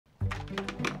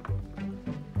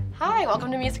Hi,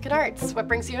 welcome to Music and Arts. What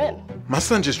brings you in? My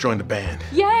son just joined the band.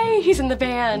 Yay, he's in the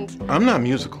band. I'm not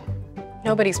musical,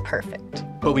 Nobody's perfect.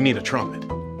 but we need a trumpet.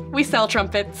 We sell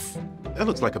trumpets. That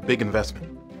looks like a big investment.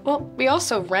 Well, we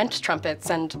also rent trumpets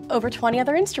and over 20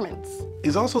 other instruments.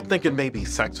 He's also thinking maybe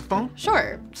saxophone?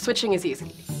 Sure, switching is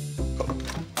easy.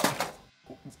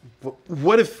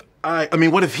 What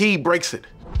if he breaks it?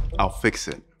 I'll fix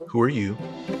it. Who are you?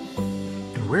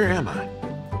 And where am I?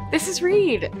 This is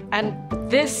Reed, and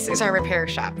this is our repair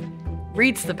shop.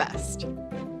 Reed's the best.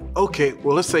 Okay,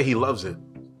 well, let's say he loves it,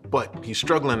 but he's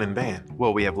struggling in band.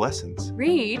 Well, we have lessons.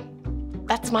 Reed,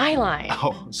 that's my line.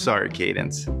 Oh, sorry,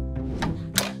 Cadence.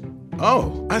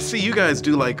 Oh, I see you guys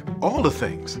do like all the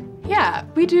things. Yeah,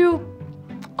 we do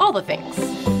all the things.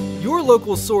 Your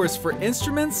local source for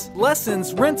instruments,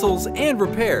 lessons, rentals, and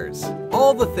repairs.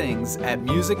 All the things at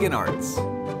Music and Arts.